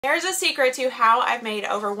There's a secret to how I've made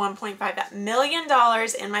over $1.5 million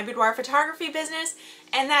in my boudoir photography business,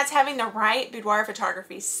 and that's having the right boudoir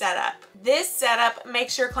photography setup. This setup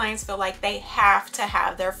makes your clients feel like they have to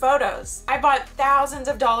have their photos. I bought thousands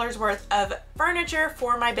of dollars worth of furniture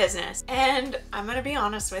for my business, and I'm gonna be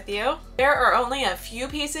honest with you, there are only a few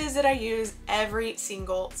pieces that I use every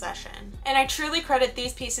single session. And I truly credit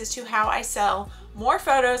these pieces to how I sell more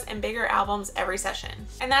photos and bigger albums every session.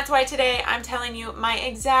 And that's why today I'm telling you my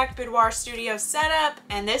exact boudoir studio setup,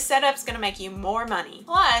 and this setup's gonna make you more money,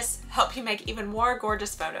 plus help you make even more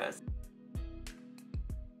gorgeous photos.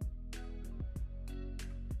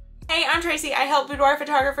 Hey, I'm Tracy. I help boudoir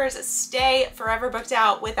photographers stay forever booked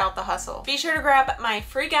out without the hustle. Be sure to grab my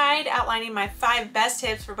free guide outlining my 5 best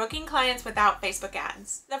tips for booking clients without Facebook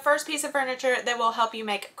ads. The first piece of furniture that will help you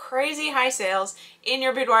make crazy high sales in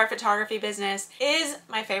your boudoir photography business is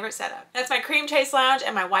my favorite setup. That's my cream chase lounge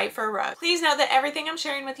and my white fur rug. Please note that everything I'm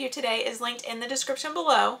sharing with you today is linked in the description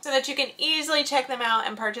below so that you can easily check them out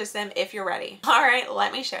and purchase them if you're ready. All right,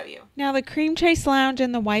 let me show you. Now the cream chase lounge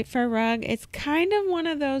and the white fur rug, it's kind of one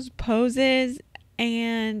of those poses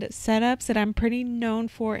and setups that I'm pretty known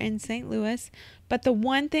for in St. Louis. But the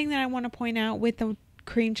one thing that I want to point out with the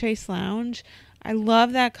cream chase lounge, I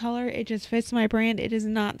love that color. It just fits my brand. It is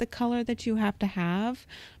not the color that you have to have,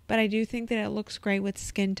 but I do think that it looks great with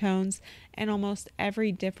skin tones and almost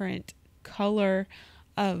every different color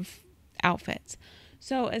of outfits.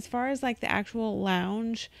 So as far as like the actual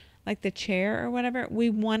lounge, like the chair or whatever,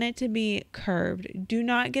 we want it to be curved. Do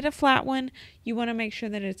not get a flat one. You want to make sure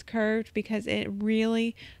that it's curved because it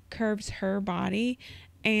really curves her body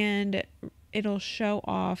and it'll show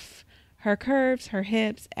off her curves, her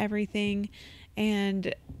hips, everything.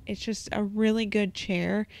 And it's just a really good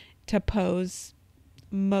chair to pose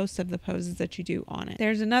most of the poses that you do on it.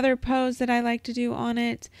 There's another pose that I like to do on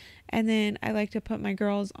it, and then I like to put my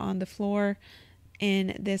girls on the floor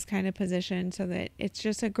in this kind of position so that it's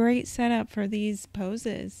just a great setup for these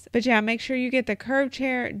poses. But yeah, make sure you get the curved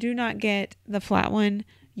chair. Do not get the flat one.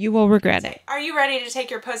 You will regret it. Are you ready to take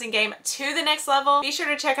your posing game to the next level? Be sure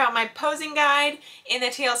to check out my posing guide in the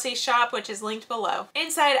TLC shop, which is linked below.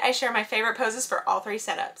 Inside, I share my favorite poses for all 3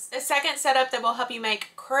 setups. The second setup that will help you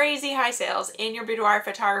make crazy high sales in your boudoir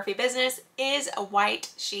photography business is a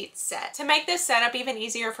white sheet set. To make this setup even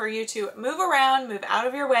easier for you to move around, move out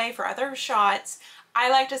of your way for other shots, I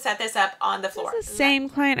like to set this up on the floor. This is the same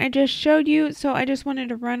client I just showed you, so I just wanted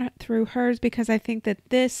to run through hers because I think that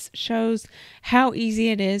this shows how easy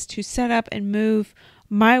it is to set up and move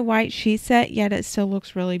my white sheet set, yet it still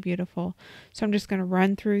looks really beautiful. So I'm just going to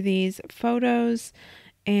run through these photos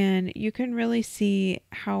and you can really see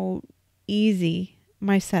how easy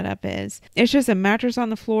my setup is. It's just a mattress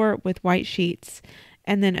on the floor with white sheets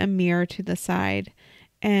and then a mirror to the side.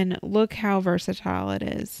 And look how versatile it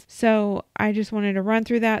is. So I just wanted to run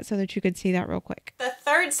through that so that you could see that real quick. The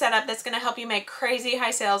third setup that's going to help you make crazy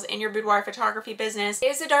high sales in your boudoir photography business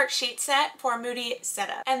is a dark sheet set for a moody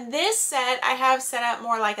setup. And this set I have set up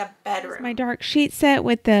more like a bedroom. My dark sheet set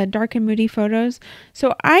with the dark and moody photos.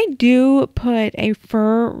 So I do put a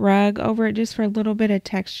fur rug over it just for a little bit of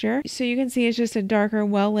texture. So you can see it's just a darker,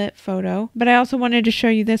 well-lit photo. But I also wanted to show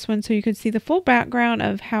you this one so you could see the full background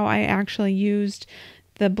of how I actually used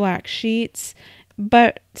the black sheets.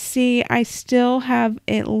 But see, I still have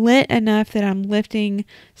it lit enough that I'm lifting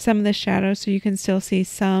some of the shadows so you can still see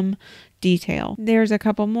some detail. There's a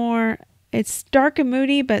couple more. It's dark and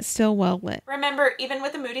moody, but still well lit. Remember, even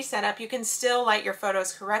with a moody setup, you can still light your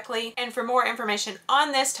photos correctly. And for more information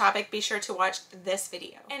on this topic, be sure to watch this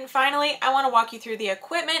video. And finally, I want to walk you through the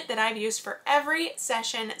equipment that I've used for every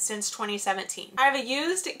session since 2017. I have a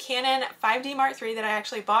used Canon 5D Mark III that I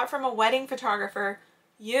actually bought from a wedding photographer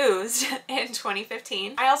used in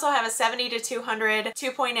 2015. I also have a 70-200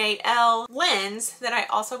 2.8L lens that I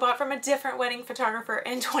also bought from a different wedding photographer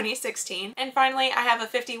in 2016. And finally, I have a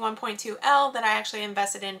 51.2L that I actually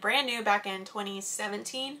invested in brand new back in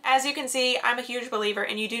 2017. As you can see, I'm a huge believer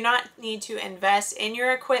and you do not need to invest in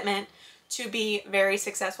your equipment to be very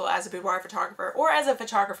successful as a boudoir photographer or as a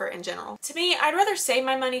photographer in general. To me, I'd rather save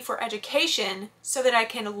my money for education so that I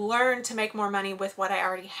can learn to make more money with what I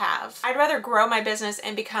already have. I'd rather grow my business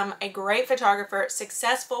and become a great photographer,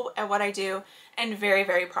 successful at what I do, and very,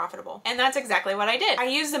 very profitable. And that's exactly what I did. I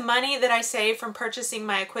used the money that I saved from purchasing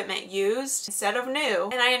my equipment used instead of new,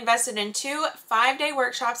 and I invested in 2 5-day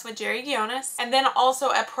workshops with Jerry Guiones, and then also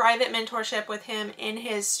a private mentorship with him in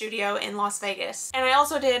his studio in Las Vegas. And I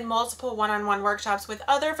also did multiple one-on-one workshops with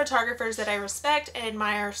other photographers that I respect and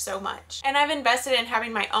admire so much. And I've invested in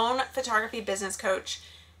having my own photography business coach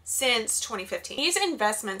since 2015. These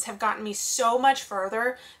investments have gotten me so much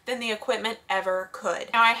further than the equipment ever could.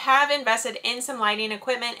 Now, I have invested in some lighting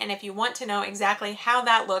equipment, and if you want to know exactly how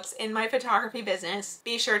that looks in my photography business,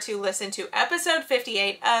 be sure to listen to episode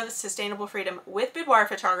 58 of Sustainable Freedom with Boudoir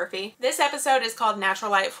Photography. This episode is called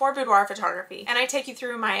Natural Light for Boudoir Photography, and I take you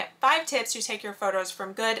through my 5 tips to take your photos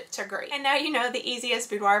from good to great. And now you know the easiest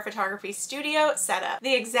boudoir photography studio setup.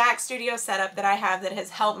 The exact studio setup that I have that has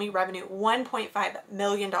helped me revenue $1.5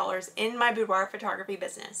 million in my boudoir photography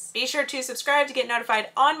business. Be sure to subscribe to get notified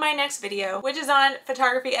on my next video, which is on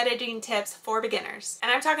photography editing tips for beginners.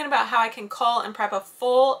 And I'm talking about how I can cull and prep a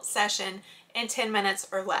full session in 10 minutes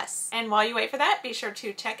or less. And while you wait for that, be sure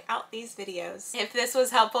to check out these videos. If this was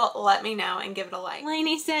helpful, let me know and give it a like.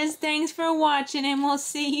 Lainey says thanks for watching, and we'll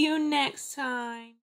see you next time.